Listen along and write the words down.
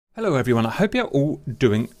Hello everyone, I hope you're all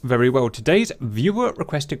doing very well. Today's viewer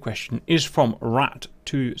requested question is from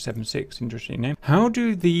Rat276, interesting name. How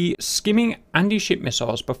do the skimming anti-ship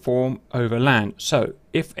missiles perform over land? So,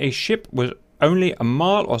 if a ship was only a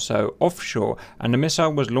mile or so offshore and the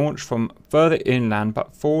missile was launched from further inland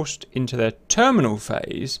but forced into their terminal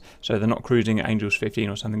phase, so they're not cruising at Angels 15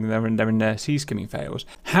 or something, they're in their sea skimming phase,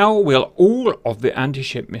 how will all of the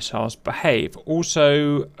anti-ship missiles behave?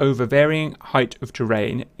 Also over varying height of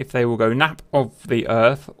terrain, if they will go nap of the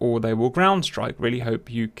earth or they will ground strike. Really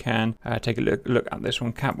hope you can take a look at this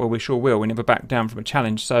one, Cap. Well, we sure will. We never back down from a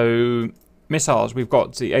challenge. So missiles, we've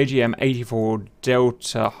got the AGM-84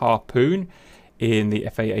 Delta Harpoon in the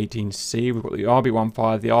FA-18C. We've got the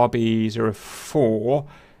RB15, the RB0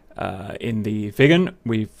 in the Viggen.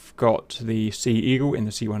 We've got the Sea Eagle in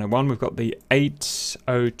the C101. We've got the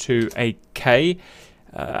 8028K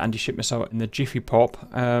anti-ship missile in the Jiffy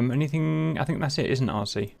Pop. Anything? I think that's it, isn't it,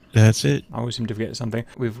 RC? That's it. I always seem to forget something.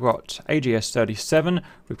 We've got AGS-37.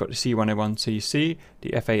 We've got the C101 CC,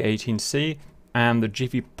 the FA-18C, and the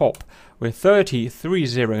Jiffy Pop. We're 30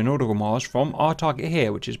 nautical miles from our target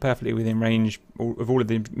here, which is perfectly within range of all of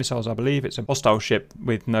the missiles, I believe. It's a hostile ship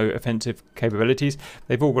with no offensive capabilities.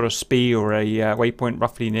 They've all got a SPI or a waypoint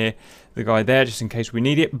roughly near the guy there, just in case we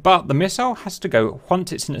need it. But the missile has to go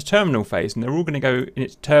once it's in its terminal phase, and they're all going to go in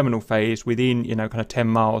its terminal phase within, you know, kind of 10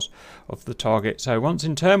 miles of the target. So once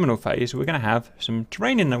in terminal phase, we're going to have some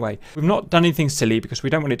terrain in the way. We've not done anything silly because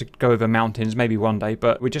we don't want it to go over mountains, maybe one day,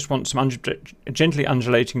 but we just want some gently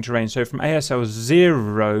undulating terrain. So from ASL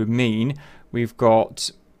 0 mean, we've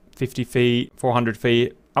got 50 feet, 400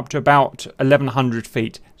 feet, up to about 1100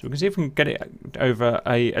 feet. So we can see if we can get it over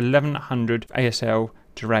a 1100 ASL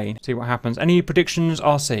terrain. See what happens. Any predictions,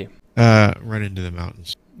 RC? Run into the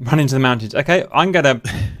mountains. Run into the mountains. Okay, I'm gonna...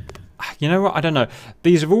 You know what? I don't know.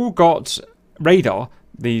 These have all got radar,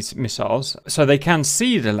 these missiles, so they can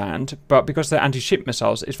see the land, but because they're anti-ship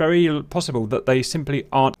missiles, it's very possible that they simply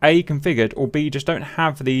aren't A, configured, or B, just don't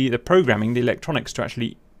have the programming, the electronics to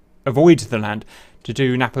actually avoid the land, to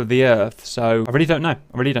do nap of the earth. So I really don't know.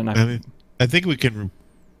 I really don't know. I mean, I think we can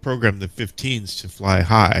program the 15s to fly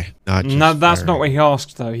high, not just No, that's not what he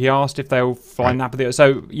asked, though. He asked if they'll fly nap of the earth.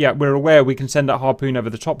 So, yeah, we're aware we can send that harpoon over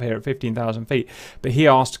the top here at 15,000 feet, but he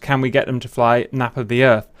asked, can we get them to fly nap of the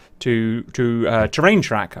earth to terrain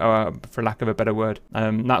track, for lack of a better word.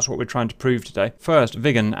 That's what we're trying to prove today. First,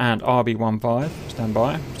 Viggen and RB15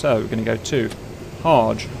 standby. So we're going to go to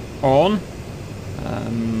Hard on.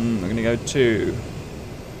 We're going to go to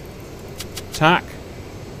Attack.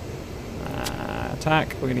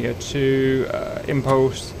 Attack. We're going to go to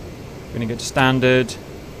Impulse. We're going to go to Standard.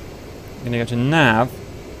 We're going to go to Nav.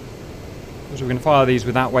 So we're going to fire these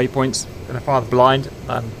without waypoints. We're going to fire the blind.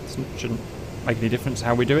 Shouldn't make any difference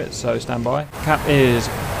how we do it, so standby. Cap is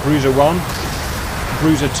Bruiser 1,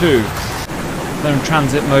 Bruiser 2. They're in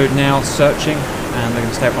transit mode now, searching, and they're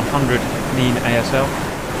going to stay at 100 mean ASL.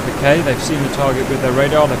 Okay, they've seen the target with their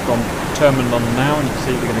radar, they've gone terminal on now, and you can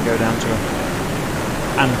see they're going to go down to a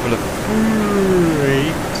handful of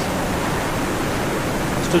fleet.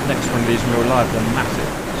 I stood next to one of these in real life, they're massive.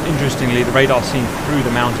 So interestingly, the radar's seen through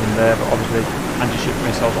the mountain there, but obviously anti-ship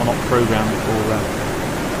missiles are not programmed for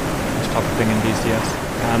type of thing in DCS,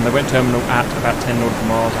 and they went terminal at about 10 nautical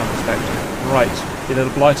miles out of perspective. Right, get a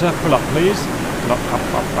little blighter, pull up please, pull up,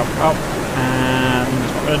 up, and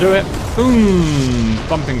it's not going to do it. Boom!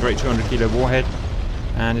 Thumping great 200 kilo warhead,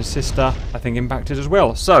 and his sister, I think, impacted as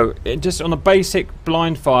well. So, just on a basic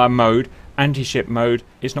blind fire mode, anti-ship mode,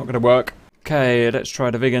 it's not going to work. Okay, let's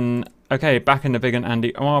try the Viggen. Okay, back in the Viggen and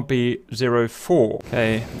the RB04.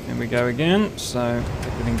 Okay, here we go again, so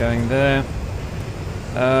everything going there.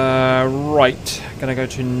 Right, gonna go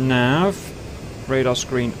to Nav, radar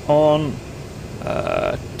screen on,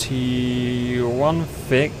 T1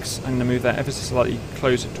 fix. I'm gonna move that ever so slightly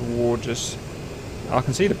closer towards us. I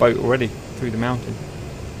can see the boat already through the mountain.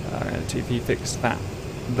 TP fix that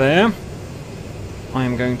there. I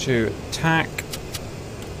am going to attack,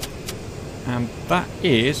 and that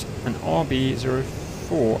is an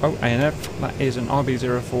RB04. Oh, ANF, that is an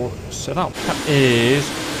RB04 set up. That is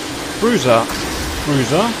Bruiser.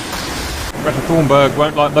 Greta Thunberg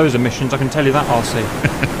won't like those emissions, I can tell you that, RC.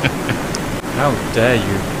 How dare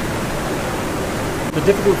you. The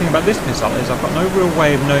difficult thing about this missile is I've got no real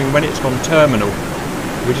way of knowing when it's gone terminal.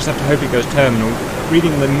 We just have to hope it goes terminal.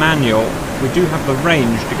 Reading the manual, we do have the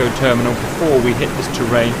range to go terminal before we hit this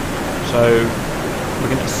terrain, so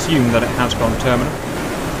we're going to assume that it has gone terminal.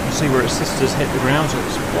 You see where its sisters hit the ground, so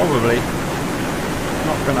it's probably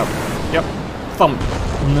not going to... Yep, thump.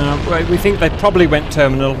 No, we think they probably went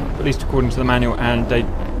terminal, at least according to the manual, and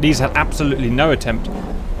these had absolutely no attempt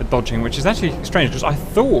dodging, which is actually strange because I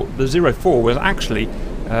thought the 04 was actually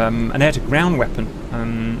an air-to-ground weapon,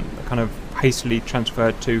 kind of hastily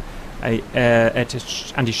transferred to a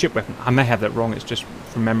anti-ship weapon. I may have that wrong, it's just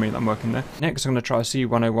from memory that I'm working there. Next I'm going to try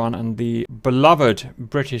C101 and the beloved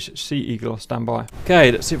British Sea Eagle Standby.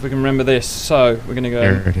 Okay, let's see if we can remember this. So we're going to go...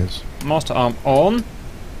 There it is. Master arm on.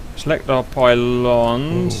 Select our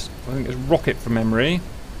pylons. Ooh. I think it's rocket from memory.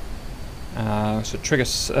 So trigger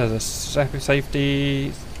as a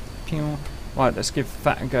safety. Right, let's give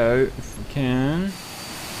that a go if we can.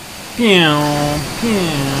 There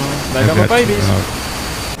go my babies.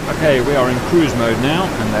 Okay, we are in cruise mode now,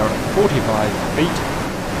 and they're at 45 feet.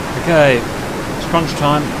 Okay, it's crunch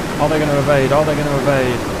time. Are they going to evade? Are they going to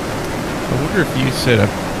evade? I wonder if you set up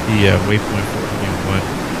the waypoint for the new one.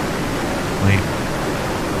 Lane.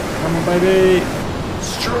 Come on, baby.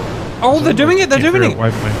 Oh, they're doing it. They're doing it.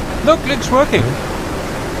 Look, it's working.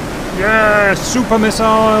 Yes, super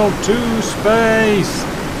missile to space.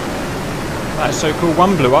 That's so cool.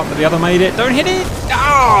 One blew up, but the other made it. Don't hit it.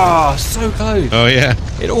 Ah, so close. Oh yeah.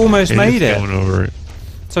 It almost made it. Going over it.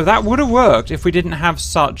 So that would have worked if we didn't have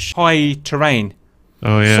such high terrain.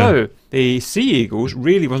 Oh yeah. So the Sea Eagles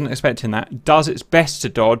really wasn't expecting that. Does its best to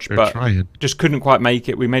dodge, but just couldn't quite make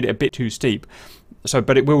it. We made it a bit too steep. So,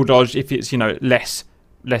 but it will dodge if it's, you know, less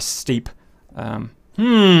steep. Okay.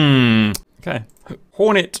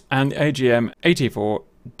 Hornet and AGM 84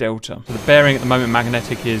 Delta. So the bearing at the moment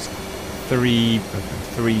magnetic is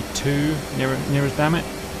 332 near as damn it.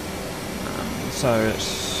 So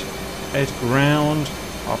it's air to ground,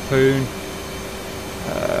 harpoon,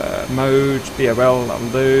 mode, BOL, that'll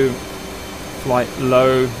do. Flight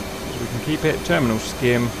low, so we can keep it. Terminal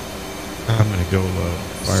skim. I'm gonna go low.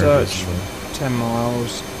 Search 10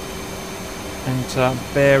 miles. Enter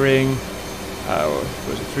bearing.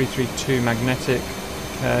 Was it 332 magnetic?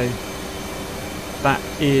 Okay. That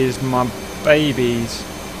is my baby's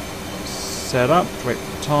set up. Wait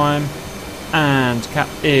for the time. And cap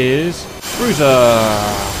is Bruiser.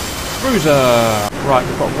 Right,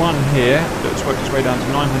 we've got one here that's worked its way down to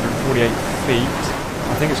 948 feet.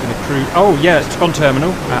 I think it's going to cruise. Oh yeah, it's gone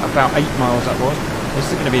terminal at about 8 miles. That was. This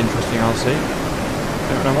is going to be interesting. I'll see.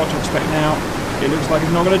 Don't know what to expect now. It looks like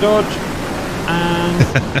it's not going to dodge. And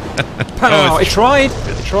pow! It tried.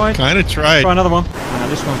 Kind of tried. Try another one.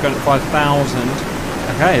 This one's going at 5,000.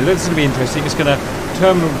 Okay, this is going to be interesting. It's going to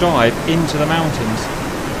terminal dive into the mountains.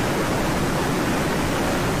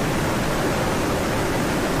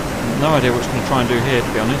 No idea what it's going to try and do here,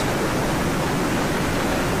 to be honest.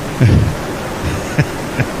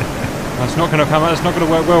 That's not going to come. That's not going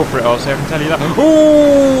to work well for it. I can tell you that.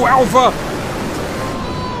 Oh, Alpha!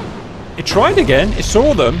 It tried again. It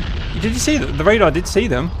saw them. Did you see that? The radar did see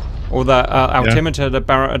them, or the altimeter, the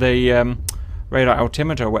radar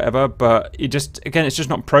altimeter, or whatever. But it just, again, it's just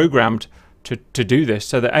not programmed to do this.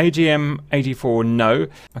 So the AGM-84, no.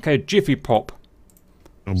 Okay, Jiffy Pop.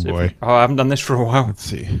 Oh boy. I haven't done this for a while. Let's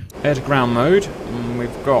see. Air to ground mode.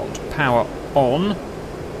 We've got power on.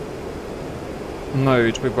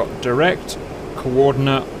 Mode. We've got direct,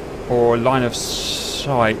 coordinate, or line of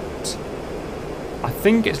sight. I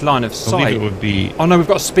think it's line of sight. I believe it would be. Oh no, we've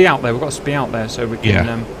got a spy out there. We've got a spy out there, so we can.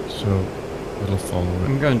 Yeah. So it'll follow it.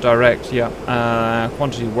 I'm going direct. Yeah.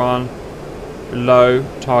 Quantity 1. Low.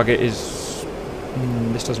 Target is.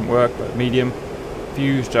 This doesn't work, but medium.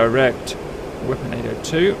 Views direct. Weapon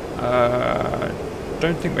 802.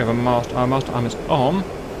 Don't think we have a master. Our master arm is on.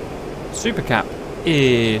 Super cap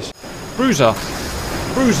is Bruiser.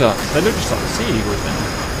 They look just like the Sea Eagles now.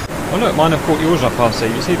 Oh look, mine have caught yours up,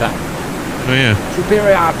 RC. You see that? Oh yeah.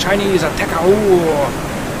 Superior Chinese attacker.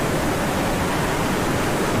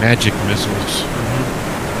 Magic missiles.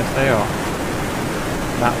 Yes, they are.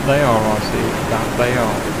 That they are, RC. That they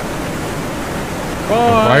are.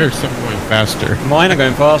 Why are some going faster? Mine are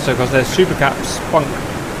going faster because they're super cap spunk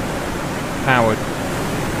powered.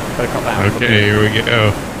 Better cut that out. Okay, here we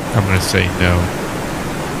go. I'm gonna say no.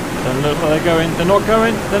 Don't look where they're going. They're not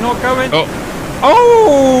going. They're not going. Oh!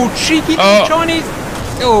 Oh! Cheeky Chinese!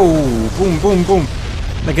 Oh! Boom! Boom! Boom!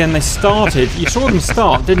 Again, they started. You saw them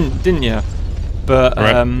start, didn't you? But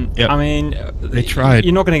yep. I mean, they tried.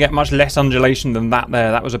 You're not going to get much less undulation than that.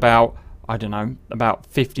 That was about, I don't know, about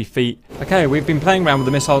 50 feet. Okay, we've been playing around with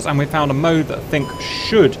the missiles and we found a mode that I think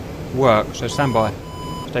should work. So standby.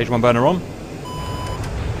 Stage 1 burner on.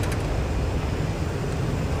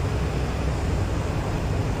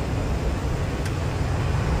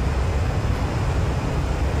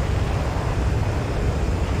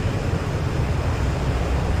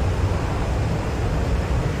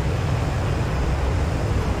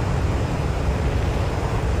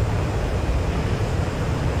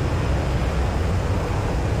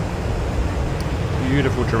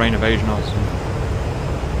 Beautiful terrain evasion, Austin.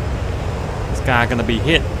 This guy gonna be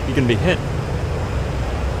hit. He's gonna be hit.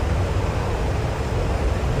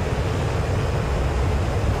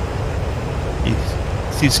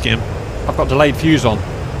 He's skim. I've got delayed fuse on.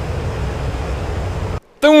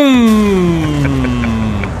 Boom!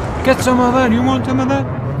 Get some of that. You want some of that?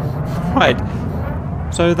 Right.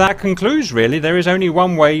 So that concludes, really. There is only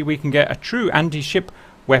one way we can get a true anti-ship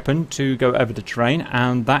weapon to go over the terrain,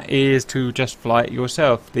 and that is to just fly it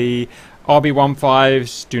yourself. The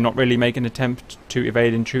RB15s do not really make an attempt to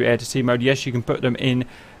evade in true air-to-sea mode. Yes, you can put them in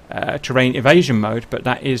terrain evasion mode, but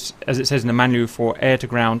that is, as it says in the manual, for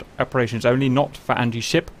air-to-ground operations only, not for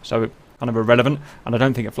anti-ship, so kind of irrelevant, and I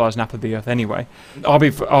don't think it flies nap of the Earth anyway.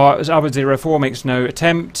 RB0 makes no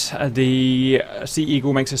attempt. The Sea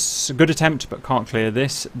Eagle makes a good attempt, but can't clear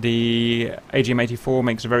this. The AGM-84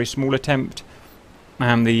 makes a very small attempt,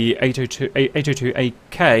 and the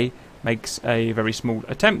 802AK makes a very small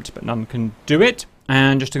attempt, but none can do it.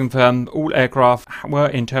 And just to confirm, all aircraft were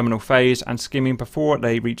in terminal phase and skimming before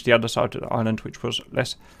they reached the other side of the island, which was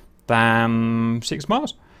less than 6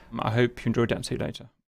 miles. I hope you enjoyed that, and see you later.